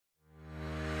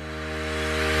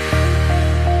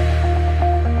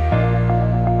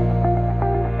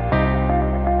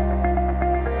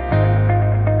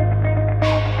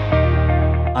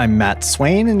I'm Matt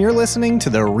Swain, and you're listening to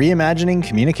the Reimagining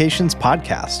Communications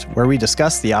podcast, where we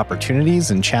discuss the opportunities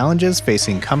and challenges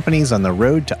facing companies on the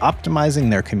road to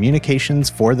optimizing their communications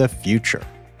for the future.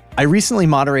 I recently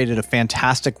moderated a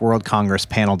fantastic World Congress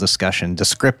panel discussion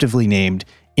descriptively named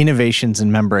Innovations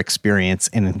in Member Experience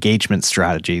and Engagement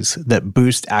Strategies that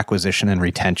Boost Acquisition and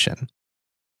Retention.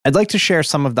 I'd like to share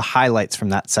some of the highlights from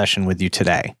that session with you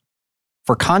today.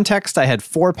 For context, I had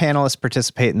 4 panelists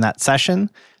participate in that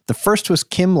session. The first was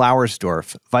Kim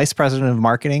Lauersdorf, Vice President of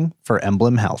Marketing for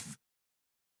Emblem Health.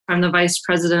 I'm the Vice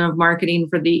President of Marketing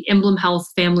for the Emblem Health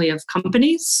family of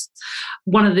companies.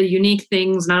 One of the unique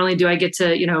things, not only do I get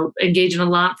to, engage in a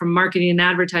lot from marketing and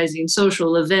advertising,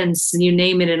 social events, and you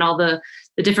name it, and all the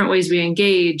different ways we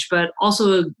engage, but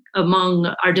also among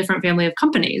our different family of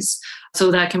companies. So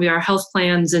that can be our health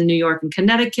plans in New York and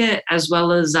Connecticut, as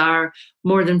well as our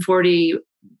more than 40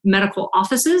 medical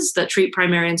offices that treat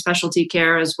primary and specialty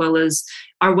care, as well as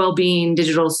our well-being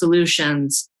digital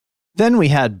solutions. Then we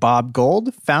had Bob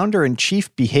Gold, founder and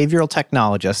chief behavioral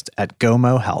technologist at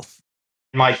Gomo Health.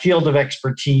 My field of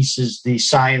expertise is the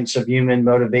science of human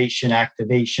motivation,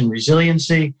 activation,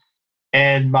 resiliency.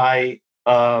 And my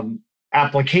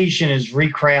application is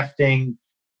recrafting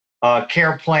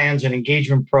care plans and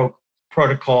engagement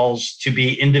protocols to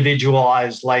be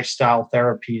individualized lifestyle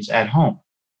therapies at home.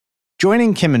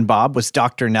 Joining Kim and Bob was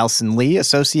Dr. Nelson Lee,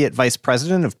 Associate Vice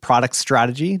President of Product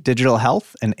Strategy, Digital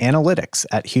Health, and Analytics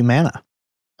at Humana.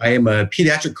 I am a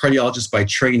pediatric cardiologist by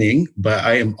training, but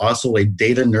I am also a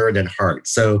data nerd at heart.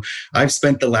 So I've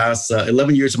spent the last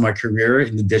 11 years of my career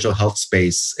in the digital health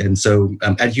space. And so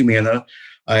at Humana,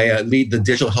 I lead the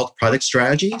digital health product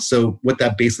strategy. So what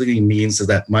that basically means is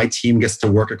that my team gets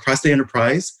to work across the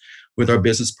enterprise with our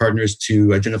business partners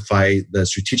to identify the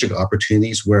strategic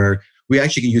opportunities where we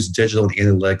actually can use digital and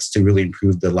analytics to really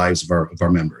improve the lives of our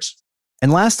members.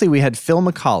 And lastly, we had Phil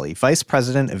McCauley, Vice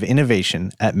President of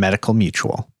Innovation at Medical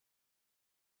Mutual.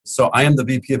 So I am the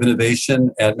VP of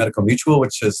Innovation at Medical Mutual,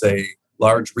 which is a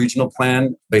large regional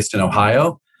plan based in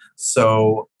Ohio.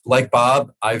 So like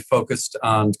Bob, I focused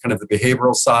on kind of the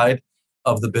behavioral side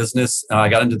of the business. I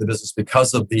got into the business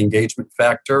because of the engagement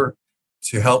factor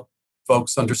to help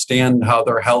folks understand how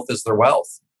their health is their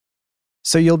wealth.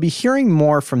 So you'll be hearing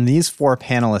more from these 4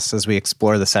 panelists as we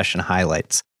explore the session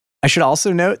highlights. I should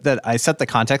also note that I set the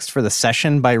context for the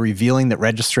session by revealing that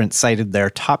registrants cited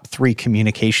their top 3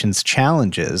 communications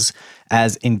challenges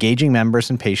as engaging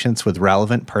members and patients with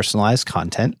relevant personalized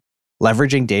content,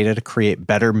 leveraging data to create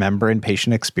better member and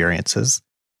patient experiences,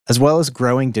 as well as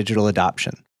growing digital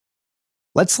adoption.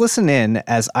 Let's listen in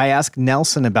as I ask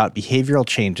Nelson about behavioral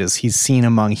changes he's seen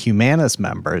among Humana's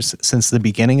members since the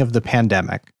beginning of the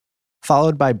pandemic,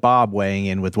 followed by Bob weighing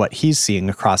in with what he's seeing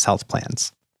across health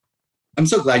plans. I'm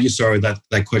so glad you started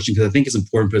that question because I think it's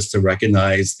important for us to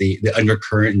recognize the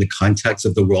undercurrent and the context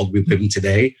of the world we live in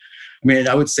today. I mean,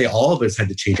 I would say all of us had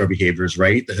to change our behaviors,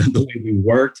 right? The way we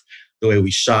worked, the way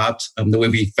we shopped, the way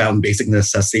we found basic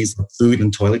necessities like food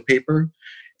and toilet paper.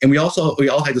 And we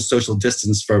all had to social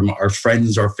distance from our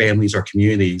friends, our families, our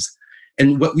communities.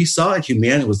 And what we saw at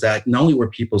Humana was that not only were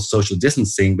people social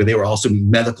distancing, but they were also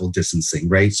medical distancing,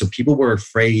 right? So people were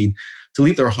afraid to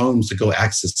leave their homes to go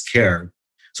access care.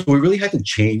 So we really had to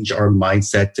change our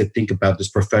mindset to think about this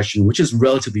profession, which is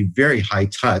relatively very high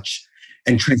touch,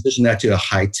 and transition that to a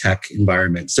high tech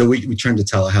environment. So we turned to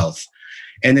telehealth.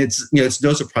 And it's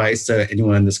no surprise to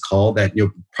anyone on this call that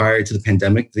prior to the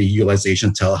pandemic, the utilization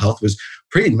of telehealth was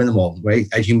pretty minimal, right?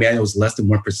 At Humana, it was less than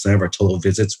 1% of our total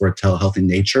visits were telehealth in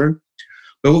nature.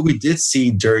 But what we did see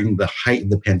during the height of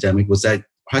the pandemic was that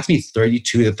approximately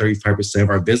 32 to 35% of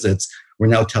our visits were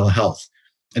now telehealth.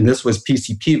 And this was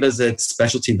PCP visits,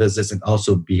 specialty visits, and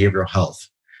also behavioral health.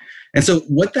 And so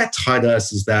what that taught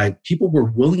us is that people were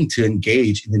willing to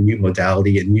engage in the new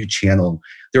modality and new channel.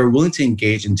 They were willing to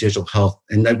engage in digital health,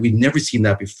 and that we'd never seen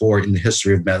that before in the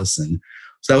history of medicine.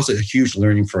 So that was a huge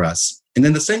learning for us. And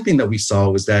then the same thing that we saw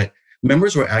was that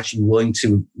members were actually willing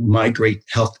to migrate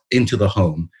health into the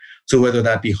home. So whether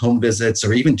that be home visits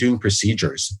or even doing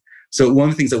procedures. So one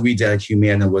of the things that we did at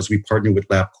Humana was we partnered with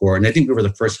LabCorp, and I think we were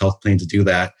the first health plan to do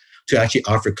that, to actually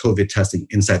offer COVID testing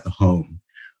inside the home.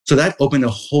 So that opened a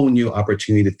whole new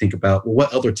opportunity to think about, well,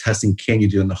 what other testing can you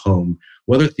do in the home?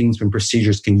 What other things and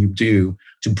procedures can you do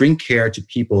to bring care to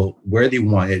people where they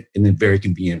want it in a very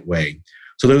convenient way?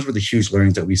 So those were the huge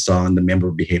learnings that we saw in the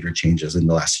member behavior changes in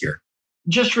the last year.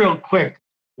 Just real quick,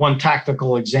 one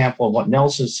tactical example of what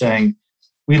Nelson's saying.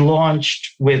 We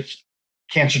launched with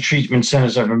Cancer Treatment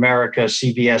Centers of America,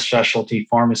 CVS Specialty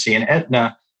Pharmacy, and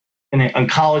Aetna, an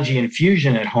oncology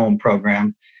infusion at home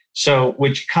program. So,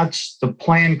 which cuts the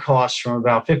plan costs from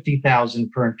about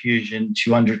 $50,000 per infusion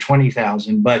to under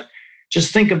 $20,000. But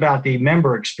just think about the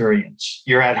member experience.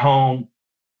 You're at home,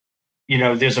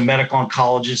 there's a medical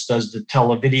oncologist does the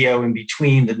televideo in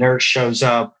between, the nurse shows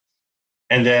up,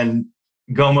 and then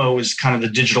Gomo is kind of the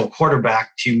digital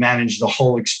quarterback to manage the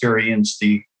whole experience,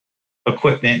 the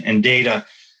equipment and data.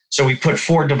 So we put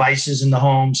 4 devices in the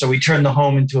home. So we turned the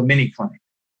home into a mini clinic.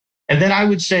 And then I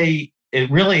would say it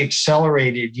really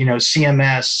accelerated,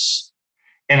 CMS,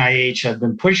 NIH have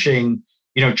been pushing,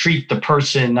 treat the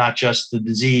person, not just the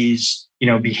disease,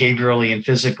 behaviorally and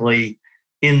physically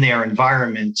in their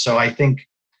environment. So I think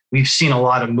we've seen a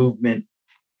lot of movement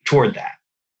toward that.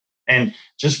 And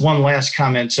just one last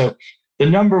comment. So the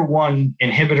number one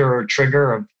inhibitor or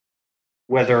trigger of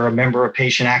whether a member or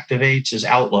patient activates is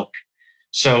Outlook.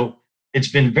 So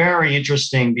it's been very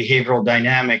interesting behavioral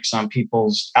dynamics on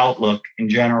people's Outlook in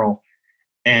general.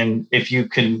 And if you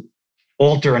can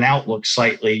alter an Outlook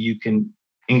slightly, you can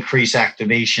increase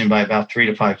activation by about 3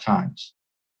 to 5 times.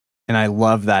 And I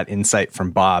love that insight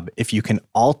from Bob. If you can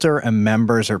alter a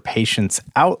member's or patient's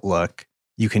Outlook,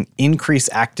 you can increase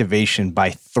activation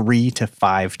by 3 to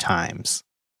 5 times.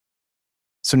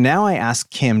 So now I ask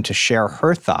Kim to share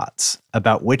her thoughts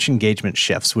about which engagement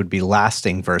shifts would be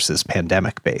lasting versus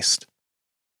pandemic-based.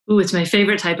 Ooh, it's my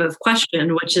favorite type of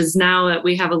question, which is now that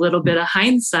we have a little bit of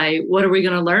hindsight, what are we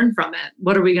going to learn from it?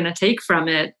 What are we going to take from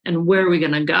it? And where are we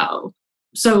going to go?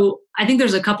 So I think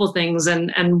there's a couple things.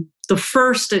 And the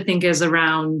first, I think, is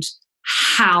around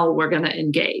how we're going to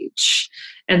engage.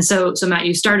 And so Matt,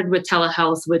 you started with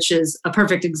telehealth, which is a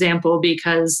perfect example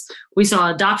because we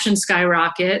saw adoption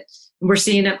skyrocket. We're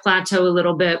seeing it plateau a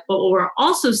little bit, but what we're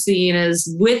also seeing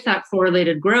is with that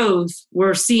correlated growth,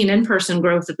 we're seeing in-person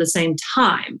growth at the same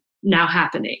time now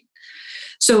happening.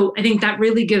 So I think that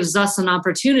really gives us an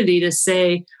opportunity to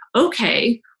say,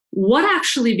 okay, what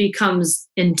actually becomes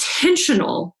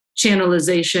intentional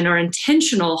channelization or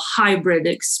intentional hybrid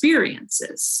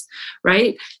experiences,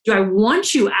 right? I do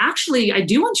want you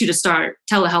to start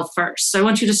telehealth first. So I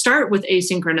want you to start with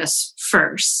asynchronous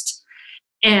first.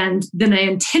 And then I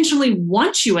intentionally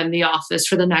want you in the office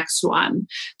for the next one.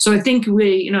 So I think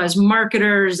we, as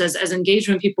marketers, as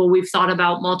engagement people, we've thought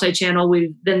about multi-channel.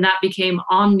 Then that became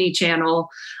omni-channel.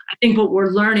 I think what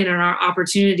we're learning in our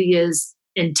opportunity is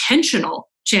intentional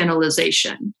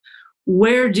channelization.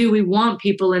 Where do we want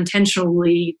people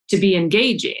intentionally to be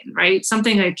engaging, right?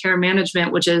 Something like care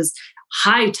management, which is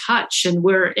high touch, and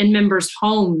we're in members'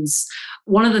 homes.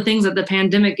 One of the things that the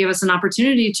pandemic gave us an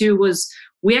opportunity to was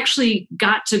we actually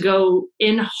got to go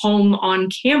in home on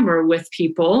camera with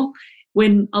people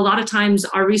when a lot of times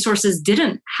our resources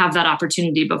didn't have that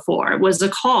opportunity before. It was a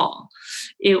call.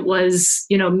 It was,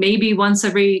 maybe once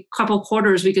every couple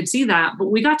quarters we could see that, but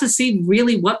we got to see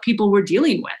really what people were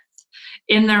dealing with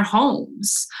in their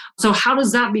homes. So how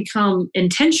does that become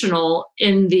intentional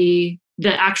in the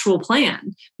actual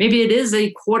plan? Maybe it is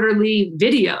a quarterly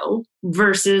video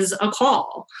versus a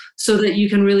call so that you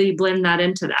can really blend that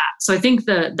into that. So I think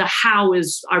the how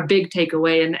is our big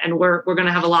takeaway, and we're going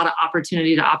to have a lot of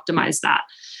opportunity to optimize that.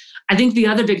 I think the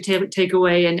other big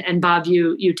takeaway, and Bob,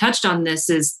 you touched on this,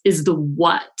 is the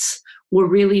what we're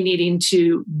really needing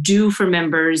to do for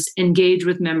members, engage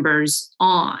with members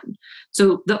on.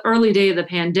 So the early day of the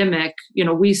pandemic,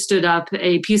 we stood up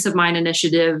a Peace of Mind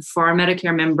initiative for our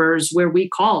Medicare members where we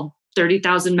called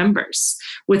 30,000 members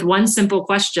with one simple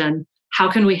question: how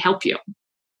can we help you?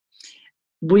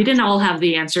 We didn't all have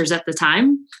the answers at the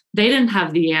time. They didn't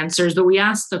have the answers, but we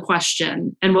asked the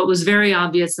question. And what was very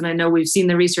obvious, and I know we've seen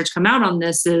the research come out on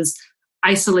this, is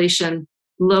isolation,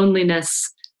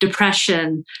 loneliness,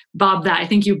 depression. Bob, that I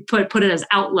think you put it as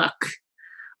Outlook,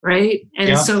 right?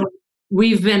 And so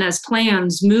we've been, as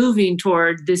plans, moving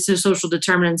toward this social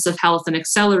determinants of health and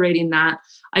accelerating that.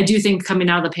 I do think coming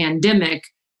out of the pandemic,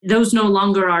 those no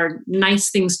longer are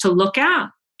nice things to look at.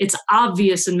 It's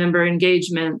obvious in member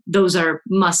engagement. Those are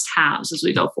must-haves as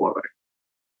we go forward.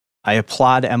 I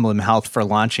applaud Emblem Health for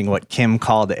launching what Kim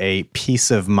called a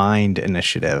Peace of Mind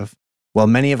initiative. While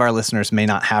many of our listeners may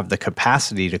not have the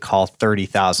capacity to call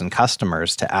 30,000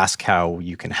 customers to ask how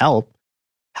you can help,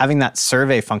 having that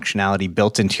survey functionality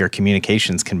built into your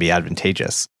communications can be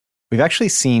advantageous. We've actually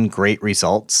seen great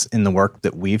results in the work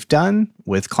that we've done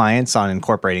with clients on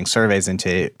incorporating surveys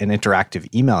into an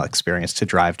interactive email experience to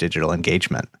drive digital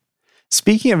engagement.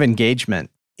 Speaking of engagement,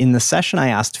 in the session I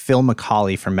asked Phil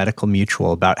McCauley from Medical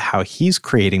Mutual about how he's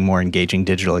creating more engaging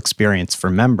digital experience for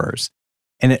members,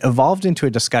 and it evolved into a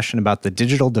discussion about the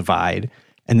digital divide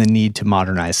and the need to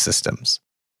modernize systems.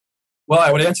 Well,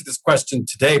 I would answer this question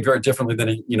today very differently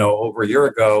than over a year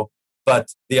ago.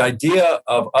 But the idea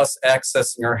of us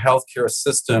accessing our healthcare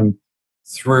system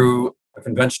through a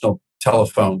conventional cell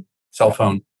phone,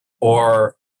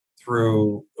 or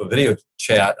through a video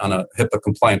chat on a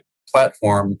HIPAA-compliant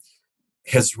platform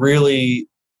has really,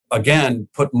 again,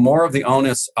 put more of the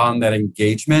onus on that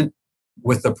engagement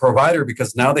with the provider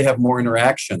because now they have more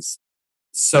interactions.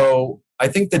 So I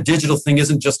think the digital thing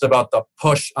isn't just about the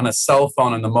push on a cell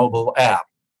phone and the mobile app.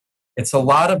 It's a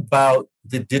lot about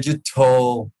the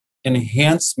digital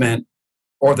enhancement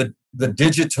or the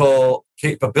digital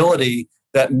capability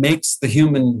that makes the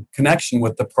human connection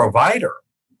with the provider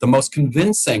the most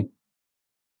convincing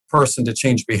person to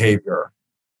change behavior.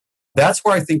 That's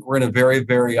where I think we're in a very,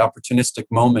 very opportunistic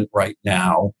moment right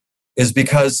now, is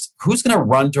because who's going to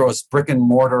run to a brick and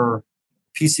mortar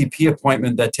PCP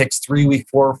appointment that takes 3 weeks,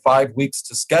 4 or 5 weeks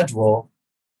to schedule,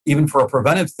 even for a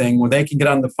preventive thing, when they can get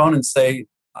on the phone and say,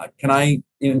 can I,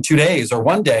 in 2 days or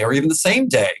 1 day or even the same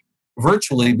day,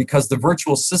 virtually, because the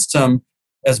virtual system,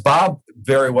 as Bob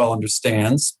very well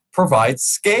understands, provides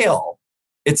scale.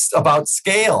 It's about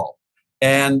scale.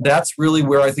 And that's really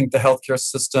where I think the healthcare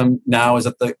system now is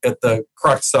at the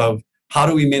crux of how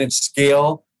do we manage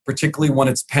scale, particularly when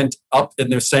it's pent up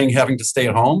and they're saying having to stay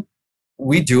at home.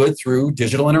 We do it through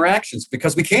digital interactions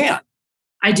because we can.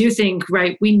 I do think,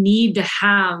 right, we need to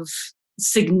have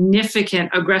significant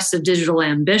aggressive digital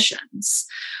ambitions.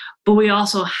 But we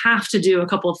also have to do a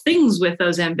couple of things with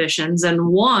those ambitions. And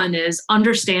one is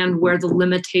understand where the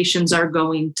limitations are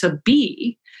going to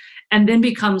be and then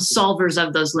become solvers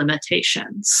of those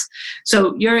limitations.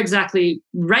 So you're exactly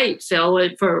right, Phil.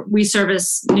 We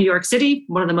service New York City,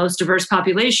 one of the most diverse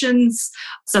populations.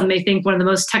 Some may think one of the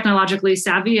most technologically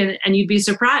savvy, and you'd be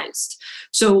surprised.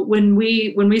 So when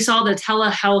we saw the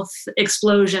telehealth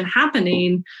explosion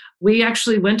happening, we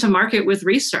actually went to market with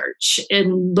research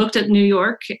and looked at New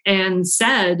York and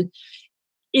said,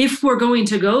 if we're going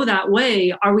to go that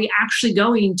way, are we actually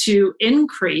going to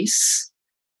increase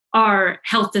our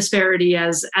health disparity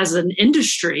as an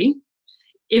industry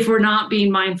if we're not being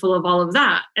mindful of all of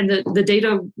that? And the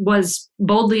data was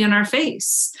boldly in our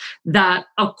face that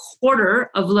a quarter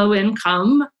of low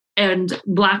income and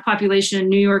Black population in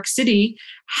New York City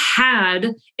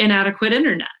had inadequate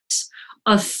internet.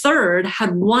 A third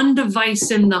had one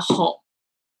device in the home.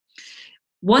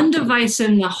 One device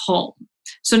in the home.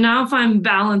 So now if I'm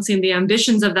balancing the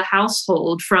ambitions of the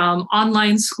household from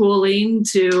online schooling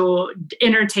to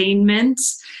entertainment,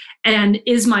 and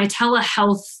is my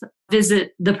telehealth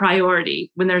visit the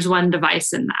priority when there's one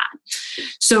device in that?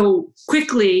 So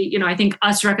quickly, I think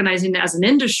us recognizing as an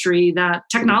industry that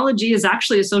technology is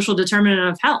actually a social determinant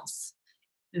of health.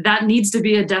 That needs to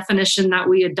be a definition that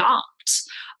we adopt.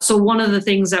 So one of the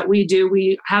things that we do,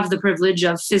 we have the privilege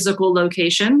of physical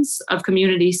locations of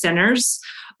community centers.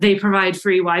 They provide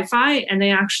free Wi-Fi and they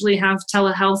actually have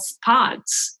telehealth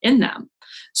pods in them.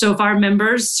 So if our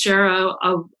members share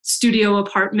a studio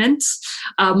apartment,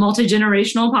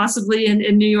 multi-generational possibly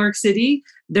in New York City,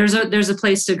 there's a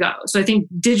place to go. So I think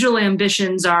digital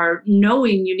ambitions are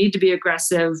knowing you need to be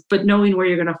aggressive, but knowing where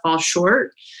you're going to fall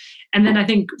short. And then I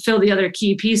think, Phil, the other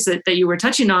key piece that you were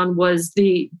touching on was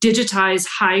the digitized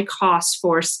high cost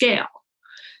for scale.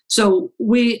 So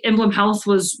Emblem Health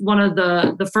was one of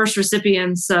the first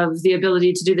recipients of the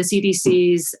ability to do the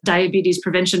CDC's diabetes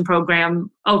prevention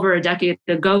program over a decade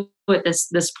ago at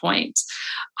this point.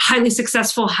 Highly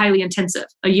successful, highly intensive,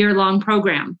 a year-long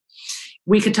program.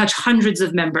 We could touch hundreds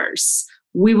of members.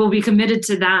 We will be committed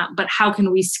to that, but how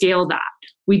can we scale that?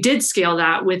 We did scale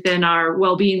that within our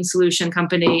well-being solution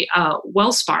company,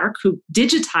 WellSpark, who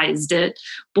digitized it.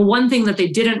 But one thing that they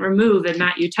didn't remove, and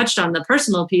Matt, you touched on the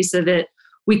personal piece of it,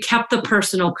 we kept the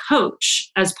personal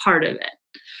coach as part of it.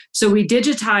 So we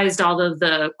digitized all of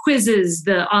the quizzes,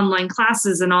 the online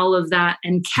classes, and all of that,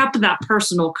 and kept that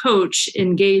personal coach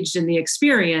engaged in the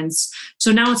experience.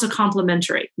 So now it's a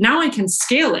complementary. Now I can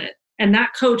scale it. And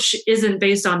that coach isn't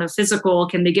based on a physical,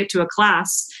 can they get to a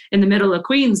class in the middle of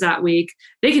Queens that week?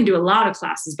 They can do a lot of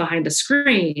classes behind a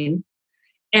screen,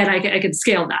 and I can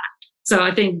scale that. So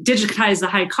I think digitize the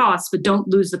high costs, but don't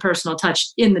lose the personal touch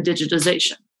in the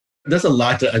digitization. There's a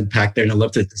lot to unpack there, and I'd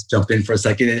love to just jump in for a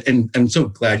second. And I'm so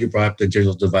glad you brought up the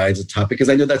digital divide as a topic, because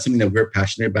I know that's something that we're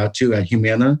passionate about too at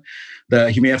Humana. The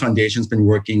Humana Foundation has been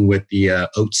working with the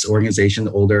OATS organization,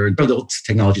 the OATS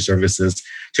Technology Services,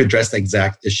 to address the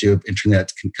exact issue of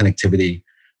internet connectivity.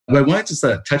 But I wanted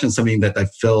to touch on something that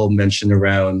Phil mentioned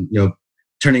around,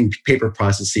 turning paper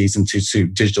processes into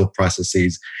digital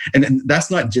processes. And that's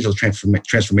not digital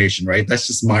transformation, right? That's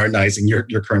just modernizing your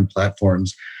current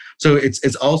platforms. So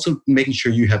it's also making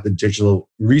sure you have the digital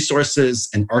resources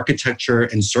and architecture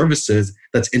and services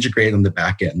that's integrated on the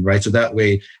back end, right? So that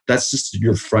way, that's just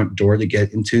your front door to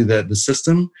get into the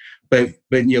system. But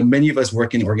many of us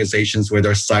work in organizations where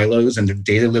there are silos and the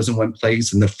data lives in one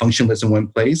place and the function lives in one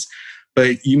place.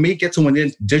 But you may get someone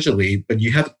in digitally, but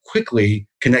you have to quickly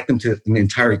connect them to an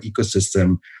entire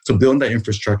ecosystem. So building that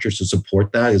infrastructure to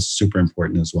support that is super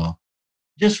important as well.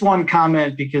 Just one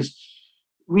comment, because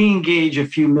we engage a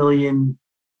few million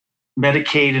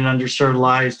Medicaid and underserved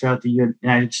lives throughout the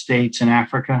United States and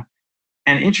Africa.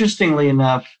 And interestingly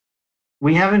enough,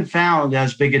 we haven't found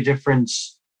as big a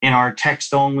difference in our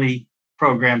text-only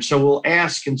program. So we'll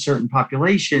ask in certain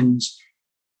populations,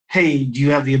 hey, do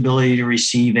you have the ability to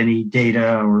receive any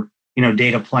data or,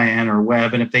 data plan or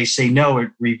web? And if they say no,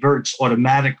 it reverts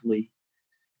automatically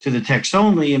to the text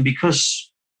only. And because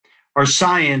our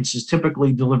science is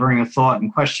typically delivering a thought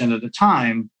and question at a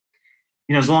time,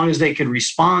 as long as they could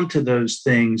respond to those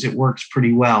things, it works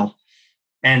pretty well.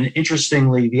 And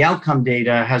interestingly, the outcome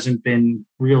data hasn't been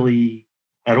really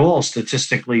at all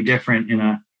statistically different in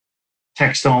a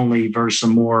text only versus a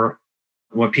more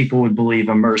what people would believe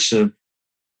immersive,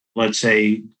 let's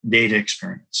say, data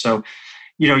experience. So,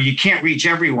 you can't reach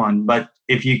everyone, but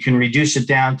if you can reduce it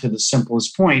down to the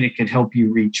simplest point, it could help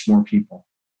you reach more people.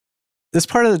 This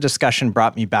part of the discussion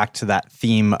brought me back to that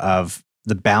theme of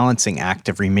the balancing act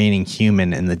of remaining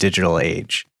human in the digital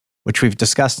age, which we've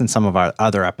discussed in some of our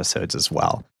other episodes as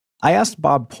well. I asked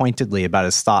Bob pointedly about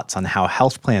his thoughts on how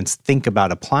health plans think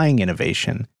about applying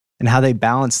innovation and how they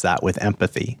balance that with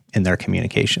empathy in their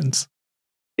communications.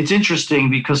 It's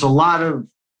interesting because a lot of,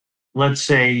 let's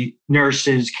say,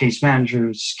 nurses, case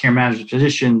managers, care managers,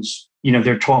 physicians,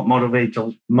 they're taught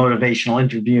motivational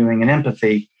interviewing and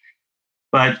empathy.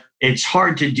 But it's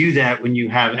hard to do that when you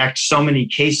have so many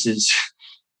cases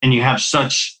and you have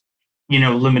such,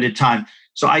 limited time.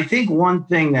 So I think one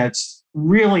thing that's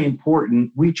really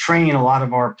important, we train a lot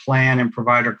of our plan and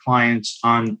provider clients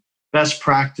on best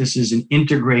practices in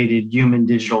integrated human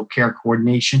digital care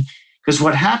coordination. Because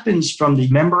what happens from the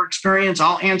member experience,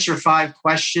 I'll answer 5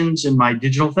 questions in my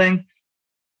digital thing,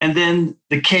 and then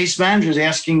the case manager is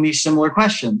asking me similar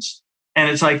questions. And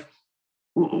it's like,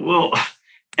 well,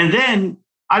 and then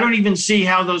I don't even see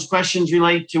how those questions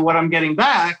relate to what I'm getting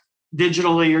back,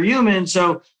 digitally or human.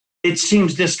 So it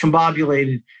seems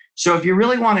discombobulated. So if you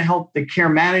really want to help the care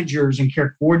managers and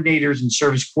care coordinators and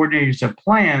service coordinators have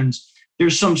plans,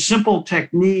 there's some simple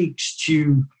techniques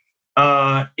to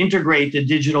integrate the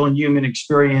digital and human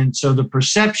experience. So the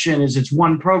perception is it's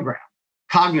one program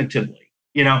cognitively,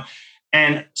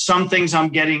 and some things I'm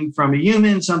getting from a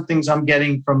human, some things I'm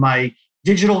getting from my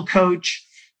digital coach,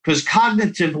 because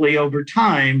cognitively over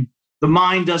time, the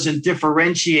mind doesn't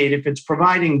differentiate. If it's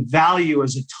providing value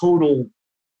as a total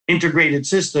integrated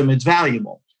system, it's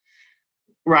valuable,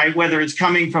 right? Whether it's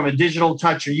coming from a digital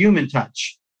touch or human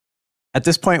touch. At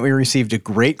this point, we received a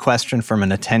great question from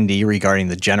an attendee regarding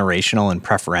the generational and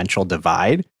preferential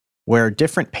divide, where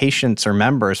different patients or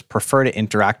members prefer to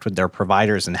interact with their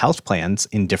providers and health plans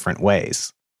in different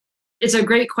ways. It's a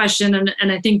great question.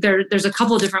 And I think there's a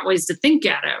couple of different ways to think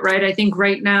at it, right? I think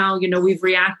right now, we've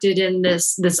reacted in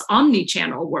this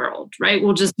omni-channel world, right?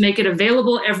 We'll just make it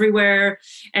available everywhere.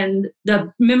 And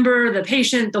the member, the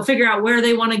patient, they'll figure out where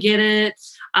they want to get it.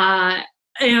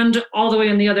 And all the way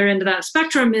on the other end of that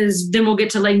spectrum is then we'll get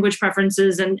to language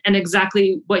preferences and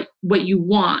exactly what you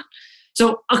want.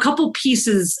 So a couple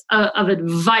pieces of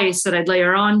advice that I'd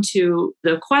layer on to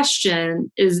the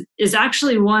question is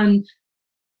actually one,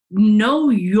 know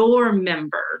your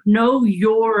member, know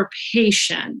your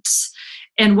patient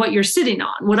and what you're sitting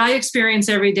on. What I experience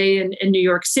every day in New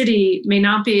York City may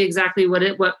not be exactly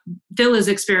what Phil is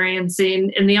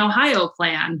experiencing in the Ohio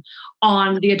plan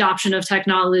on the adoption of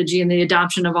technology and the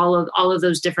adoption of all of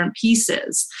those different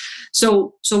pieces.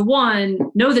 So one,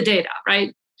 know the data,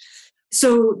 right?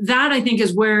 So that I think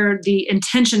is where the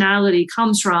intentionality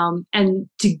comes from. And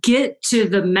to get to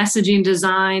the messaging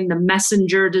design, the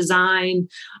messenger design,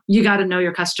 you got to know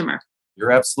your customer.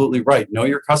 You're absolutely right. Know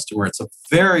your customer. It's a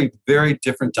very, very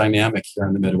different dynamic here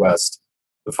in the Midwest,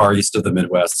 the far east of the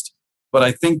Midwest. But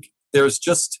I think there's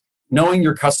just knowing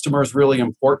your customer is really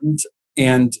important.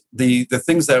 And the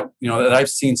things that, that I've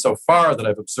seen so far that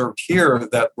I've observed here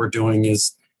that we're doing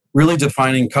is really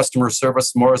defining customer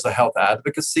service more as a health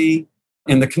advocacy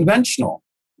in the conventional,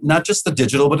 not just the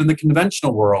digital, but in the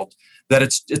conventional world, that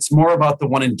it's more about the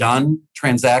one and done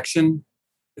transaction.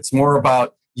 It's more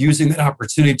about using that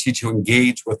opportunity to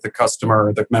engage with the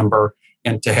customer, the member,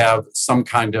 and to have some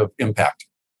kind of impact.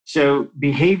 So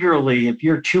behaviorally, if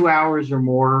you're 2 hours or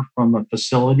more from a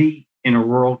facility in a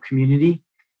rural community,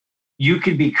 you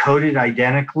could be coded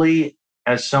identically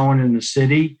as someone in the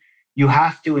city. You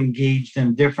have to engage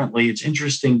them differently. It's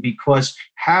interesting because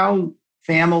how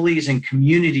families and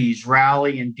communities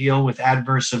rally and deal with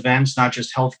adverse events, not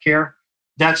just healthcare,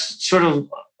 that's sort of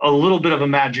a little bit of a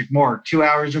magic mark. 2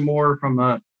 hours or more from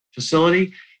a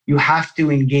facility, you have to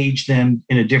engage them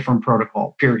in a different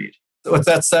protocol, period. What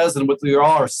that says and what we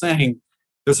all are saying,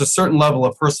 there's a certain level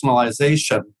of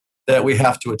personalization that we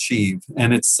have to achieve.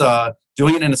 And it's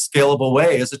doing it in a scalable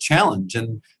way is a challenge.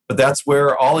 But that's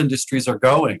where all industries are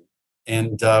going.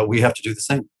 And we have to do the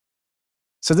same.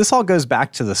 So this all goes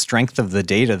back to the strength of the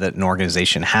data that an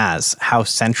organization has, how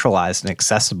centralized and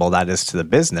accessible that is to the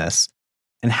business,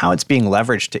 and how it's being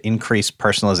leveraged to increase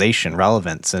personalization,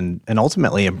 relevance, and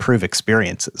ultimately improve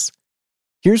experiences.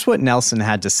 Here's what Nelson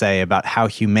had to say about how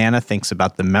Humana thinks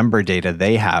about the member data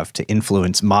they have to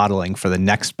influence modeling for the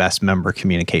next best member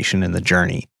communication in the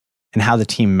journey, and how the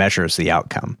team measures the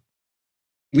outcome.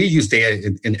 We use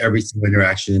data in every single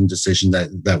interaction and decision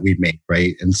that we make,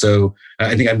 right? And so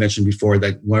I think I mentioned before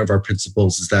that one of our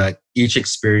principles is that each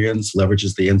experience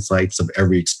leverages the insights of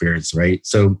every experience, right?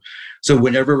 So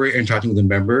whenever we're interacting with a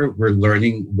member, we're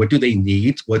learning what do they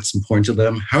need, what's important to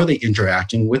them, how are they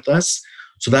interacting with us,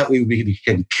 so that way we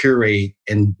can curate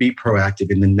and be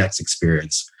proactive in the next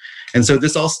experience. And so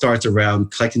this all starts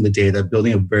around collecting the data,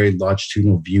 building a very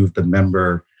longitudinal view of the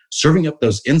member, serving up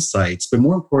those insights, but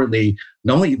more importantly,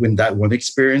 not only in that one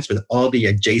experience, but all the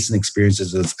adjacent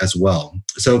experiences as well.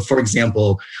 So for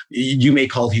example, you may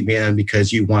call Humana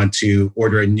because you want to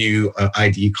order a new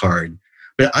ID card,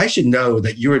 but I should know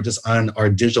that you are just on our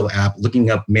digital app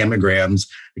looking up mammograms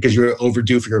because you're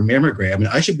overdue for your mammogram, and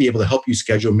I should be able to help you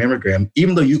schedule a mammogram,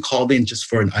 even though you called in just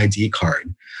for an ID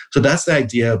card. So that's the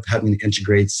idea of having an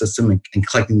integrated system and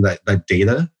collecting that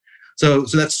data. So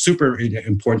that's super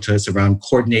important to us around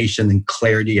coordination and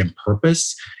clarity and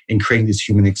purpose in creating these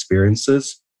human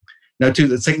experiences. Now, to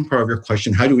the second part of your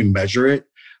question, how do we measure it?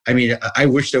 I mean, I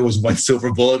wish there was one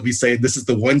silver bullet. We say this is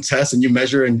the one test and you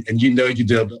measure and you know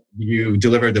you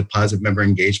deliver the positive member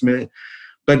engagement.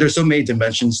 But there's so many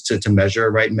dimensions to measure,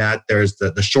 right, Matt? There's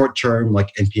the short term, like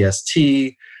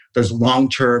NPST. There's long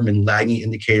term and lagging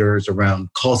indicators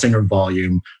around call center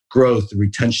volume, growth,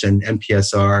 retention,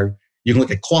 NPSR. You can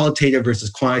look at qualitative versus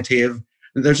quantitative.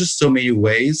 There's just so many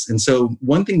ways. And so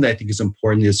one thing that I think is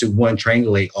important is to, one,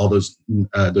 triangulate all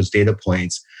those data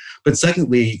points. But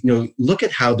secondly, look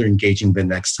at how they're engaging the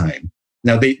next time.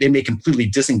 Now, they may completely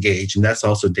disengage, and that's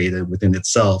also data within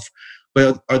itself.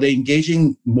 But are they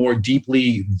engaging more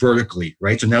deeply vertically,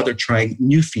 right? So now they're trying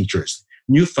new features,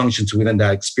 new functions within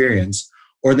that experience,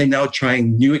 or are they now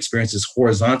trying new experiences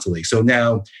horizontally? So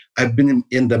now I've been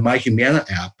in the My Humana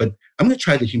app, but I'm going to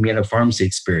try the Humana pharmacy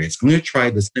experience. I'm going to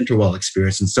try the CenterWell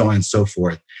experience and so on and so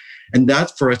forth. And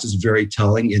that for us is very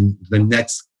telling in the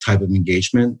next type of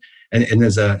engagement and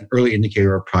as an early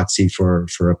indicator or proxy for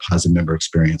a positive member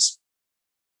experience.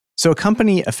 So a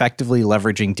company effectively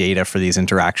leveraging data for these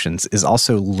interactions is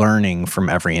also learning from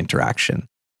every interaction.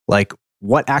 Like,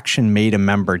 what action made a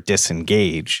member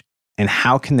disengage and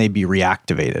how can they be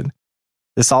reactivated?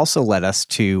 This also led us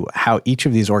to how each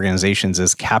of these organizations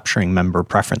is capturing member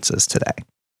preferences today.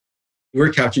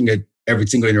 We're capturing every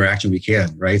single interaction we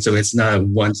can, right? So it's not a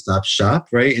one-stop shop,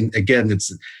 right? And again,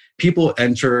 it's people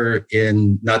enter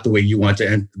in not the way you want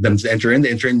them to enter in.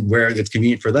 They enter in where it's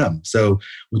convenient for them. So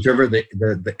whichever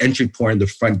the entry point, the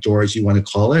front doors you want to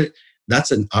call it,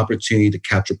 that's an opportunity to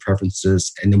capture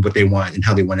preferences and what they want and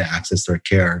how they want to access their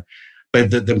care. But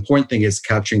the important thing is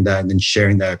capturing that and then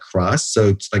sharing that across. So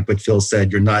it's like what Phil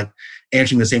said, you're not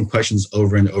answering the same questions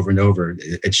over and over and over.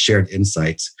 It's shared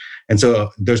insights. And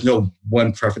so there's no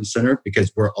one preference center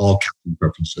because we're all capturing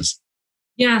preferences.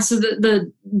 Yeah, so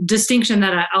the distinction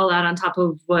that I'll add on top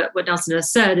of what Nelson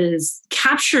has said is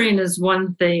capturing is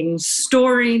one thing,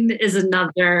 storing is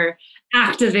another,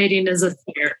 activating is a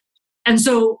third. And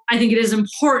so I think it is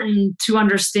important to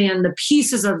understand the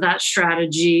pieces of that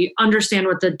strategy, understand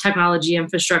what the technology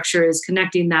infrastructure is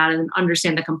connecting that, and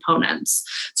understand the components.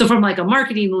 So from like a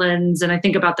marketing lens, and I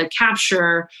think about the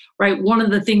capture, right? One of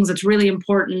the things that's really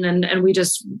important, and we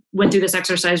just went through this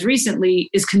exercise recently,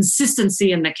 is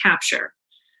consistency in the capture.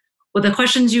 With the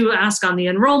questions you ask on the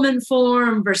enrollment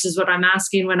form versus what I'm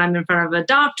asking when I'm in front of a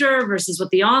doctor versus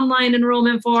what the online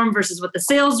enrollment form versus what the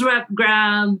sales rep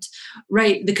grabbed,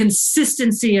 right? The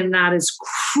consistency in that is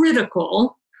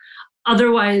critical.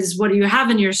 Otherwise, what do you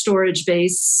have in your storage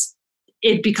base?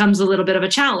 It becomes a little bit of a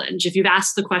challenge if you've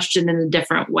asked the question in a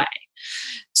different way.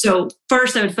 So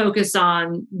first, I would focus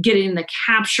on getting the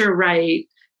capture right,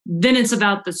 Then it's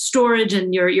about the storage,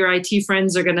 and your IT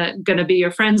friends are gonna be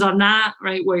your friends on that,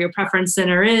 right? Where your preference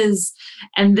center is.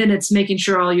 And then it's making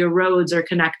sure all your roads are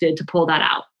connected to pull that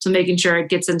out. So making sure it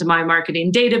gets into my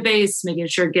marketing database, making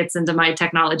sure it gets into my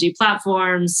technology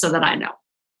platforms so that I know.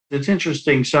 It's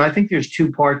interesting. So I think there's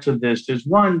two parts of this. There's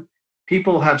one,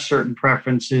 people have certain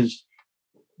preferences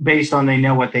based on they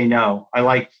know what they know. I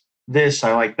like this,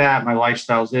 I like that, my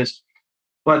lifestyle's this.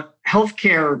 But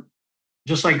healthcare,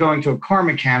 just like going to a car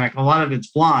mechanic, a lot of it's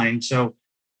blind. So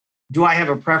do I have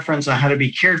a preference on how to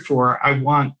be cared for? I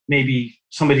want maybe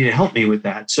somebody to help me with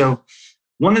that. So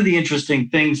one of the interesting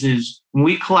things is when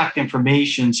we collect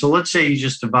information, so let's say you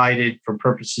just divided for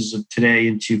purposes of today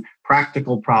into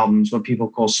practical problems, what people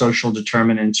call social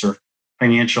determinants or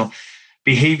financial,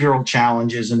 behavioral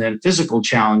challenges, and then physical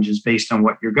challenges based on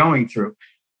what you're going through.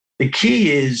 The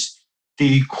key is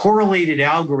the correlated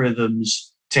algorithms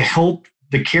to help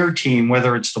the care team,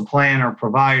 whether it's the plan or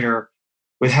provider,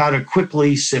 with how to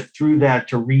quickly sift through that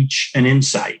to reach an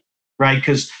insight, right?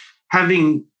 Because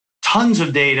having tons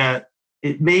of data,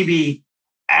 it may be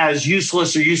as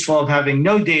useless or useful of having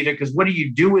no data, because what do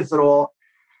you do with it all?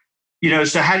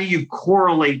 So how do you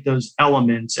correlate those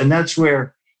elements? And that's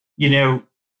where,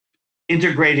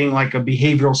 integrating like a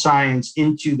behavioral science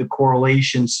into the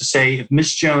correlations to say, if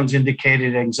Miss Jones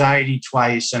indicated anxiety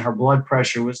twice and her blood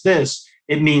pressure was this,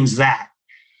 it means that.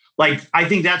 Like, I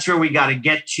think that's where we got to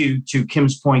get to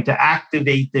Kim's point, to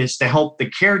activate this, to help the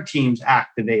care teams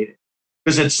activate it.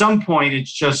 Because at some point,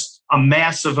 it's just a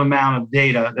massive amount of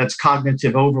data that's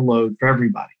cognitive overload for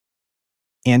everybody.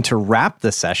 And to wrap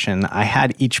the session, I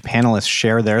had each panelist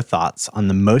share their thoughts on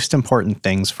the most important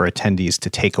things for attendees to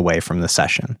take away from the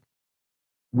session.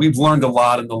 We've learned a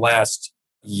lot in the last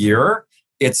year.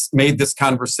 It's made this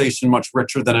conversation much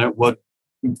richer than it would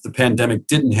if the pandemic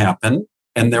didn't happen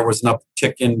and there was an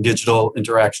uptick in digital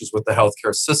interactions with the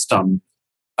healthcare system.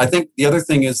 I think the other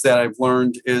thing is that I've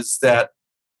learned is that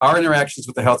our interactions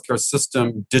with the healthcare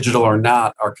system, digital or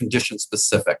not, are condition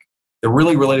specific. They're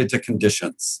really related to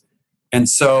conditions. And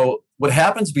so what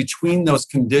happens between those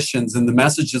conditions and the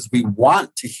messages we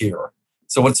want to hear,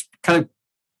 so what's kind of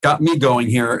got me going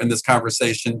here in this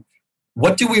conversation,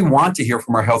 what do we want to hear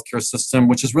from our healthcare system,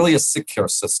 which is really a sick care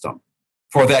system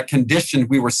for that condition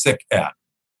we were sick at?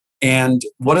 And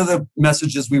what are the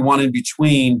messages we want in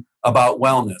between about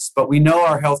wellness? But we know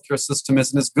our healthcare system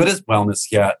isn't as good as wellness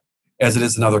yet as it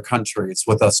is in other countries,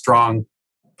 with a strong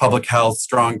public health,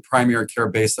 strong primary care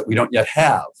base that we don't yet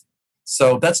have.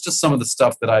 So that's just some of the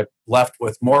stuff that I've left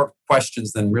with more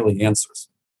questions than really answers.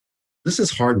 This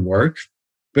is hard work,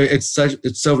 but it's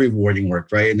so rewarding work,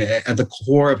 right? And at the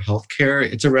core of healthcare,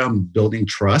 it's around building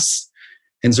trust.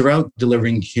 And it's around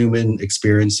delivering human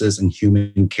experiences and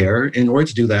human care. In order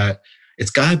to do that, it's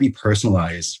got to be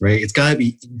personalized, right? It's got to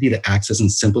be easy to access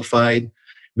and simplified.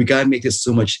 We got to make this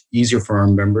so much easier for our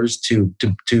members to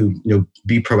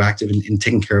be proactive in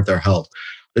taking care of their health.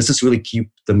 Let's just really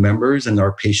keep the members and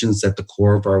our patients at the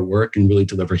core of our work and really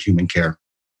deliver human care.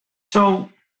 So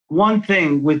one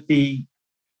thing with the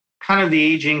kind of the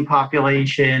aging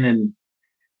population and,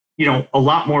 a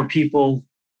lot more people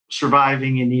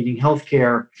surviving and needing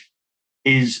healthcare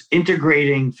is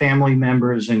integrating family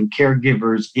members and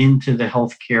caregivers into the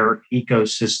healthcare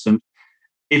ecosystem.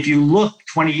 If you look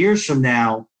 20 years from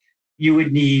now, you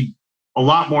would need a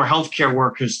lot more healthcare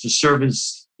workers to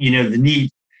service, the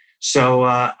need. So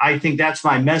I think that's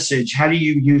my message. How do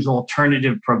you use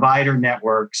alternative provider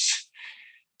networks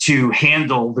to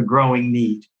handle the growing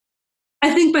need?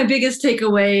 I think my biggest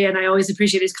takeaway, and I always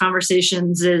appreciate these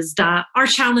conversations, is that our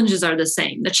challenges are the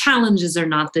same. The challenges are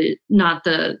not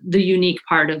the unique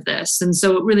part of this. And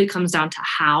so it really comes down to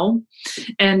how.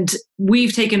 And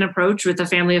we've taken an approach with a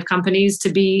family of companies to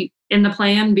be in the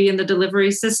plan, be in the delivery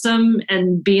system,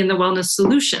 and be in the wellness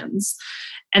solutions.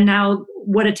 And now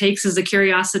what it takes is a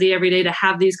curiosity every day to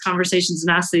have these conversations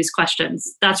and ask these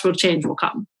questions. That's where change will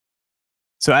come.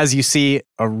 So as you see,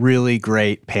 a really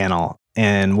great panel.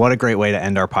 And what a great way to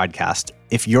end our podcast.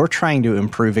 If you're trying to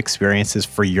improve experiences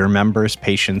for your members,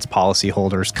 patients,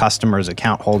 policyholders, customers,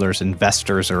 account holders,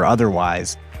 investors, or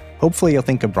otherwise, hopefully you'll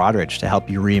think of Broadridge to help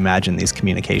you reimagine these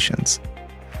communications.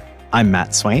 I'm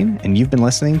Matt Swain, and you've been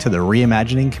listening to the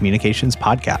Reimagining Communications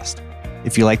podcast.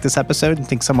 If you like this episode and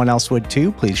think someone else would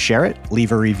too, please share it,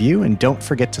 leave a review, and don't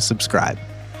forget to subscribe.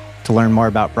 To learn more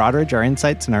about Broadridge, our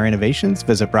insights, and our innovations,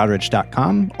 visit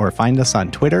Broadridge.com or find us on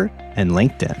Twitter and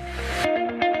LinkedIn.